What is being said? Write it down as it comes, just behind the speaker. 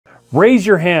Raise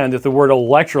your hand if the word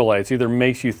electrolytes either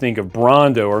makes you think of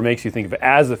Brondo or makes you think of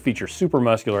ads that feature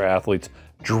supermuscular athletes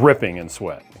dripping in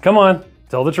sweat. Come on,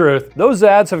 tell the truth. Those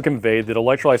ads have conveyed that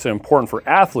electrolytes are important for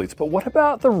athletes, but what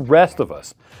about the rest of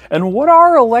us? And what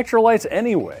are electrolytes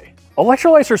anyway?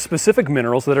 Electrolytes are specific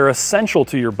minerals that are essential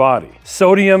to your body.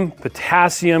 Sodium,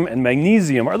 potassium, and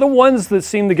magnesium are the ones that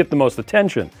seem to get the most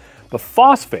attention. But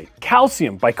phosphate,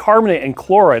 calcium, bicarbonate, and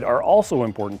chloride are also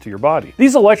important to your body.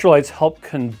 These electrolytes help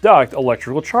conduct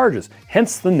electrical charges,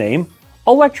 hence the name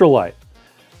electrolyte.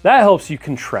 That helps you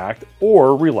contract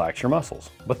or relax your muscles.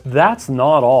 But that's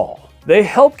not all. They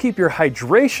help keep your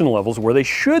hydration levels where they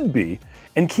should be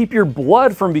and keep your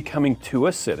blood from becoming too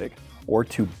acidic or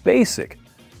too basic,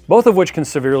 both of which can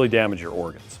severely damage your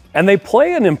organs. And they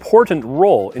play an important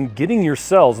role in getting your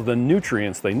cells the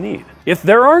nutrients they need. If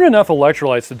there aren't enough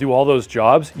electrolytes to do all those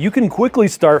jobs, you can quickly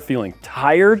start feeling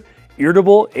tired,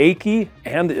 irritable, achy,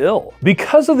 and ill.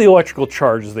 Because of the electrical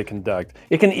charges they conduct,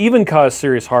 it can even cause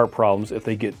serious heart problems if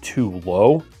they get too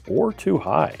low or too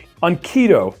high. On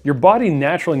keto, your body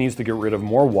naturally needs to get rid of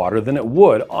more water than it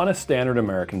would on a standard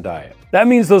American diet. That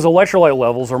means those electrolyte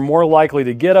levels are more likely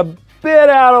to get a bit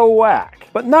out of whack.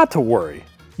 But not to worry.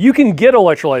 You can get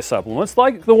electrolyte supplements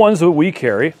like the ones that we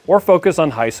carry, or focus on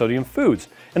high sodium foods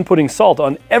and putting salt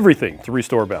on everything to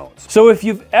restore balance. So if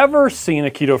you've ever seen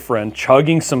a keto friend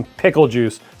chugging some pickle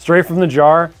juice straight from the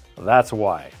jar, that's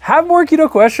why. Have more keto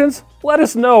questions? Let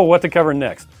us know what to cover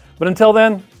next. But until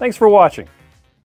then, thanks for watching.